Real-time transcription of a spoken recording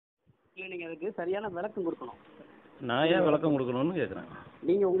இல்ல நீங்க அதுக்கு சரியான விளக்கம் கொடுக்கணும். நான் ஏன் விளக்கம் கொடுக்கணும்னு கேட்குறேன்.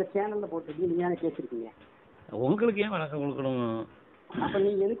 நீங்க உங்க சேனல்ல போட்டிருக்கீங்க, நீங்க ஏன் பேசிருக்கீங்க? உங்களுக்கு ஏன் விளக்கம் கொடுக்கணும்? அப்ப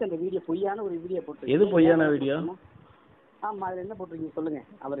நீங்க எதுக்கு அந்த வீடியோ பொய்யான ஒரு வீடியோ போட்டு? எது பொய்யான வீடியோ? ஆமா, அதுல என்ன போட்டிருக்கீங்க சொல்லுங்க.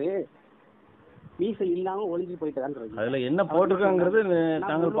 அவரு மீசை இல்லாம ஒளிஞ்சு போயிட்டான். அதுல என்ன போட்டிருக்காங்கிறது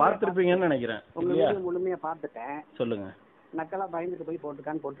தாங்கள் பார்த்திருப்பீங்கன்னு நினைக்கிறேன். உங்க வீடியோ முழுமையா பார்த்துட்டேன். சொல்லுங்க. நக்கலா பயந்துட்டு போய்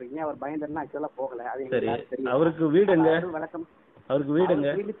போட்டுருக்கான்னு போட்டிருக்கீங்க. அவர் பயந்துன்னா ஆக்சுவலா போகல. அது சரி, அவருக்கு வீடு எங்க? விளக்கம். அவருக்கு வீடு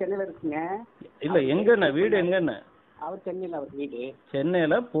எங்க? வீடு சென்னையில இருக்குங்க. இல்ல எங்கண்ணா வீடு எங்கண்ணா? அவர் சென்னையில, அவர் வீடு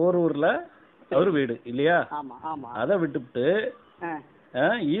சென்னையில போரூர்ல அவர் வீடு இல்லையா? ஆமா ஆமா. அதை விட்டுவிட்டு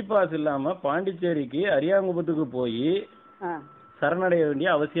இ பாஸ் இல்லாம பாண்டிச்சேரிக்கு அரியாங்குப்பத்துக்கு போய் சரணடைய வேண்டிய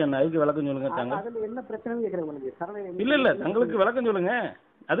அவசியம் என்ன? அதுக்கு விளக்கம் சொல்லுங்க தாங்க. அதுல என்ன பிரச்சனைன்னு கேக்குறேன். இல்ல இல்ல, தங்களுக்கு விளக்கம் சொல்லுங்க.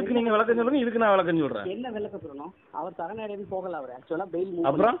 அதுக்கு நீங்க விளக்கம் சொல்லுங்க, இதுக்கு நான் விளக்கம் சொல்றேன். என்ன விளக்கம் சொல்லணும்? அவர் சரணடைந்து போகல. அவர் ஆக்சுவலா பெயில்.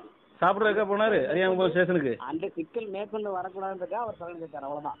 அப்புறம் சாப்பிட்றதுக்கா போனாரு அரியாங்குப்பம் ஸ்டேஷனுக்கு? அந்த சிக்கல் மேற்கொண்டு வரக்கூடாதுன்றதுக்காக அவர் சரணடைந்தார்,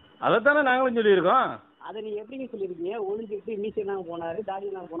 அவ்வளவுதான். அதைத்தானே நாங்களும் சொல்லியிருக்கோம். அதை நீ எப்படிங்க சொல்லியிருக்கீங்க? ஒளிஞ்சுக்கிட்டு மீசையெல்லாம் போனாரு, தாடி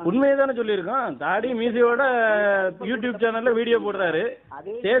எல்லாம் போனாரு. உண்மையை தானே சொல்லியிருக்கோம். தாடி மீசையோட யூடியூப் சேனல்ல வீடியோ போடுறாரு.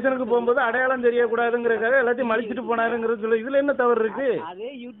 ஸ்டேஷனுக்கு போகும்போது அடையாளம் தெரியக்கூடாதுங்கிறதுக்காக எல்லாத்தையும் மலிச்சிட்டு போனாருங்கிறது சொல்லி இதுல என்ன தவறு இருக்கு? அதே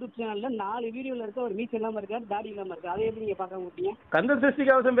யூடியூப் சேனல்ல 4 வீடியோல இருக்க ஒரு மீசை இல்லாம இருக்காரு, தாடி இல்லாம இருக்கு. அதை எப்படி நீங்க பார்க்க முடியும்? கந்த சஷ்டி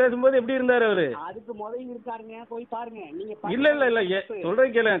கவசம் பேசும்போது எப்படி இருந்தாரு அவரு? அதுக்கு முதல்ல இருக்காருங்க, போய் பாருங்க நீங்க. இல்ல இல்ல இல்ல,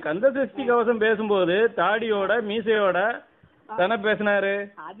 சொல்றேன் கேளுங்க. கந்த சஷ்டி கவசம் பேசும்போது தாடியோட மீசையோட தானே பேசினாரு.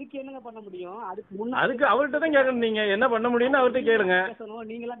 அதுக்கு என்னங்க பண்ண முடியும்? அதுக்கு அவர்கிட்ட தான் கேட்கணும். நீங்க என்ன பண்ண முடியும்னு அவர்கிட்ட கேளுங்க.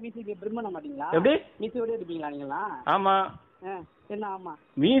 நீங்களா மீசைக்கு ட்ரிம் பண்ண மாட்டீங்களா? எப்படி மீசையோட இருப்பீங்களா நீங்களா? ஆமா. என்ன ஆமா?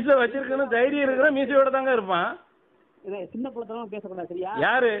 மீசை வச்சிருக்கணும், தைரியம் இருக்கிற மீசையோட தாங்க இருப்பான். சின்ன பிள்ளைத்தனம் பேசக்கூடாது, சரியா?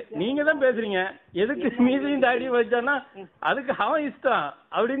 யாரு? நீங்க தான் பேசுறீங்க. எதுக்கு மீசையும் தாடியும் வச்சானா அதுக்கு அவன் இஷ்டம்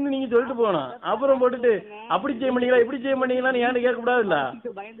அப்படின்னு நீங்க சொல்லிட்டு போகணும். அப்புறம் போட்டுட்டு அப்படி செய்ய மாட்டீங்களா இப்படி செய்ய மாட்டீங்களான்னு ஏன்னு கேட்க கூடாதுல்ல?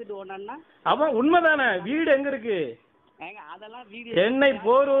 பயந்துட்டு ஓடனா அவன் உண்மைதானே. வீடு எங்க இருக்கு? சென்னை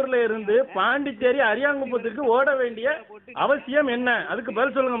போரூர்ல இருந்து பாண்டிச்சேரி அரியாங்குப்பத்துக்கு ஓட வேண்டிய அவசியம் என்ன? அதுக்கு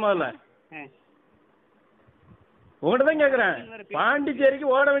பதில் சொல்லுங்க முதல்ல. உங்கள்கிட்ட தான் கேக்குறேன்.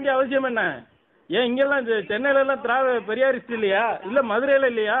 பாண்டிச்சேரிக்கு ஓட வேண்டிய அவசியம் என்ன? ஏன் இங்கெல்லாம் சென்னையில எல்லாம் பெரியாரிஸ்ட் இல்லையா? இல்ல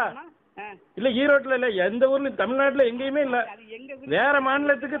மதுரையில இல்லையா? இல்ல ஈரோட்டுல இல்ல? எந்த ஊர்ல தமிழ்நாட்டுல எங்கேயுமே இல்ல. வேற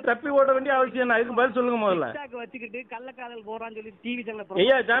மாநிலத்துக்கு தப்பி ஓட வேண்டிய அவசியம் என்ன? அதுக்கு பதில் சொல்லுங்க முதல்ல.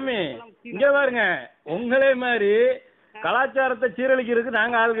 ஐயா சாமி, இங்க பாருங்க. உங்களே மாதிரி கலாச்சாரத்தை சீரழிக்கிறதுக்கு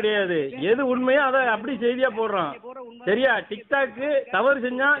நாங்க ஆள் கிடையாது. எது உண்மையோ அதை அப்படி செய்தியா போடுறோம், சரியா? டிக்டாக்கு தவறு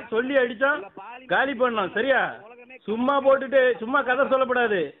செஞ்சா சொல்லி அடிச்சோம், காலி பண்ணோம், சரியா? சும்மா போட்டுட்டு சும்மா கதை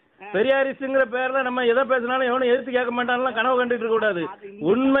சொல்லப்படாது. பெரியாரிஸ்ட்ங்கிற பேர்ல நம்ம எதை பேசினாலும் எவனும் எதிர்த்து கேட்க மாட்டான்லாம் கனவு கண்டுட்டு இருக்க கூடாது.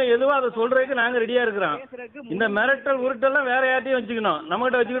 உண்மை எதுவோ அதை சொல்றதுக்கு நாங்க ரெடியா இருக்கிறோம். இந்த மிரட்டல் உருட்டெல்லாம் வேற யார்ட்டையும் வச்சுக்கணும், நம்ம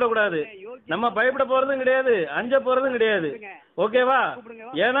கிட்ட வச்சுக்கிட கூடாது. நம்ம பயப்பட போறதும் கிடையாது, அஞ்ச போறதும் கிடையாது. ஓகேவா?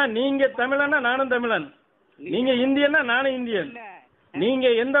 ஏன்னா நீங்க தமிழன்னா நானும் தமிழன், நீங்க இந்தியன்னா நானும் இந்தியன். நீங்க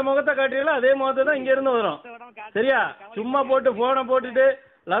எந்த முகத்தை காட்டுறீங்களோ அதே முகத்தை தான் இங்க இருந்து வரும், சரியா? சும்மா போட்டு போனை போட்டுட்டு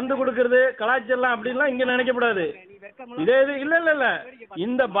லந்து கொடுக்கறது கலாச்சாரம் அப்படின்லாம் இங்க நினைக்கப்படாது. இதே இது இல்ல இல்ல இல்ல.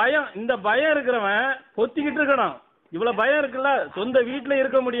 இந்த பயம் இருக்கிறவன் பொத்திக்கிட்டு இருக்கணும். இவ்வளவு பயம் இருக்குல்ல, சொந்த வீட்டுல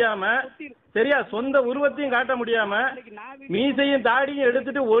இருக்க முடியாம, சரியா, சொந்த உருவத்தையும் காட்ட முடியாம, மீசையும் தாடியும்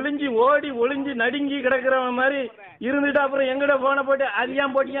எடுத்துட்டு ஒளிஞ்சி ஓடி ஒளிஞ்சி நடுங்கி கிடக்கிறவன் மாதிரி இருந்துட்டு அப்புறம் எங்கட போன போட்டு அது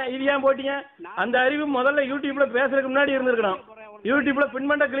ஏன் போட்டீங்க இது ஏன் போட்டீங்க, அந்த அறிவு முதல்ல யூடியூப்ல பேசுறதுக்கு முன்னாடி இருந்திருக்கணும். யூடியூப்ல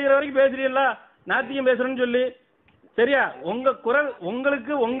பின்மண்ட கிளியர் வரைக்கும் பேசுறீங்களா நாத்தியம் பேசுறேன்னு சொல்லி, சரியா?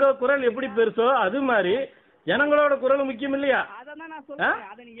 உங்களுக்கு உங்க குரல் எப்படி பெருசோ அது மாதிரி ஜனங்களோட குரல் முக்கியம் இல்லையா?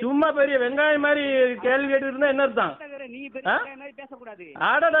 சும்மா பெரிய வெங்காயம் மாதிரி கேள்வி கேட்டு இருந்தா என்ன அர்த்தம்?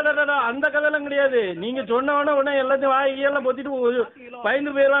 அந்த கதையெல்லாம் கிடையாது. நீங்க சொன்ன உடனே எல்லாத்தையும் வாங்கியெல்லாம் பொத்திட்டு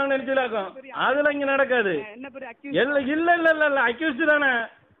பயந்து போயிருவாங்கன்னு நினைச்சுலாக்கும். அதெல்லாம் இங்க நடக்காது. இல்ல இல்ல இல்ல இல்ல, அக்யூஸ்ட் தானே.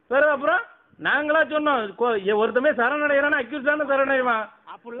 வேற அப்புறம் நாங்களா சொன்னோம், ஒருத்தமே சரணடைகிறான் அக்யூஸ்ட் தானே சரணடைவான்.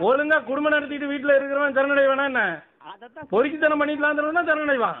 ஒழுங்கா குடும்பம் நடத்திட்டு வீட்டுல இருக்கிறவன் சரணடைவானா என்ன? பொறுக்கித்தனம் பண்ணிக்கலாம்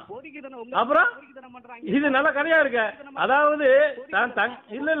சரணடைவான். அப்புறம் இது நல்ல கதையா இருக்க. அதாவது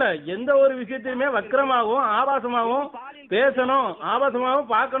இல்ல இல்ல, எந்த ஒரு விஷயத்தையுமே வக்கிரமாகவும் ஆபாசமாகவும் பேசணும்,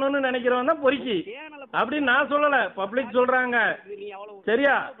 ஆபாசமாகவும் பார்க்கணும்னு நினைக்கிறவன் தான் பொறுக்கி அப்படின்னு நான் சொல்லல, பப்ளிக் சொல்றாங்க,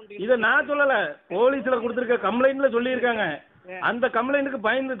 சரியா? இத நான் சொல்லல, போலீஸ்ல கொடுத்திருக்க கம்ப்ளைண்ட்ல சொல்லி இருக்காங்க. அந்த கம்ப்ளைண்ட்டுக்கு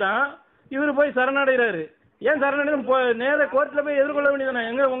பயந்து தான் இவரு போய் சரணடைகிறாரு. ஏன் சரணடைந்து நேர கோர்ட்ல போய் எதிர்கொள்ள வேண்டியதானே?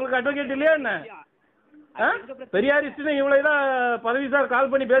 எங்க உங்களுக்கு அட்வொகேட் இல்லையா என்ன? பெரியாரிஸ்ட் இவ்வளவுதான் பதவி சார் கால்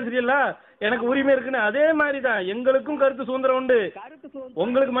பண்ணி பேசுறீல்ல, எனக்கு உரிமை இருக்குன்னு. அதே மாதிரிதான் எங்களுக்கும் கருத்து சுதந்திரம் உண்டு.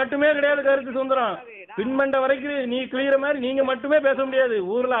 உங்களுக்கு மட்டுமே கிடையாது கருத்து சுதந்திரம். பின்மண்ட வரைக்கும் நீ கிளியற மாதிரி நீங்க மட்டுமே பேச முடியாது.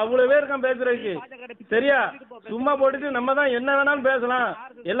 ஊர்ல அவ்வளவு பேர் இருக்கான் பேசுறதுக்கு, சரியா? சும்மா போட்டுட்டு நம்ம தான் என்ன வேணாலும் பேசலாம்,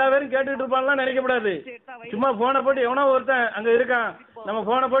 எல்லா பேரும் கேட்டுட்டு இருப்பான்லாம் நினைக்கப்படாது. சும்மா போனை போட்டு எவனோ ஒருத்தன் அங்க இருக்கான், நம்ம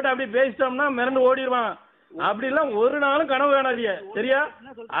போனை போட்டு அப்படி பேசிட்டோம்னா மிரண்டு ஓடிடுவான். அப்படிலாம் ஒரு நாளும் கனவு காணாதீங்க, சரியா?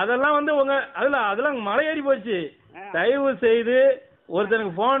 அதெல்லாம் வந்து உங்க அதெல்லாம் மலையேறி போச்சு. தயவு செய்து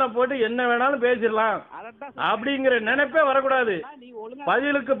ஒருத்தனுக்கு போனை போட்டு என்ன வேணாலும் பேசிடலாம் அப்படிங்கிற நினைப்பே வரக்கூடாது.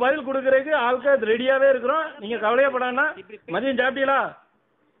 பதிலுக்கு பதில் கொடுக்கறதுக்கு ஆட்கள் ரெடியாவே இருக்கிறோம். நீங்க கவலையப்படானா. மதியம் சாப்பிட்டீங்களா?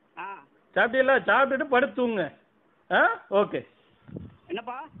 சாப்பிட்டுட்டு படுத்துங்க. ஓகே.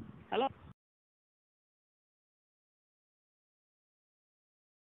 என்னப்பா? ஹலோ.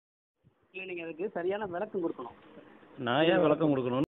 இல்லை, நீங்க அதுக்கு சரியான விளக்கம் கொடுக்கணும். நான் ஏன் விளக்கம் கொடுக்கணும்?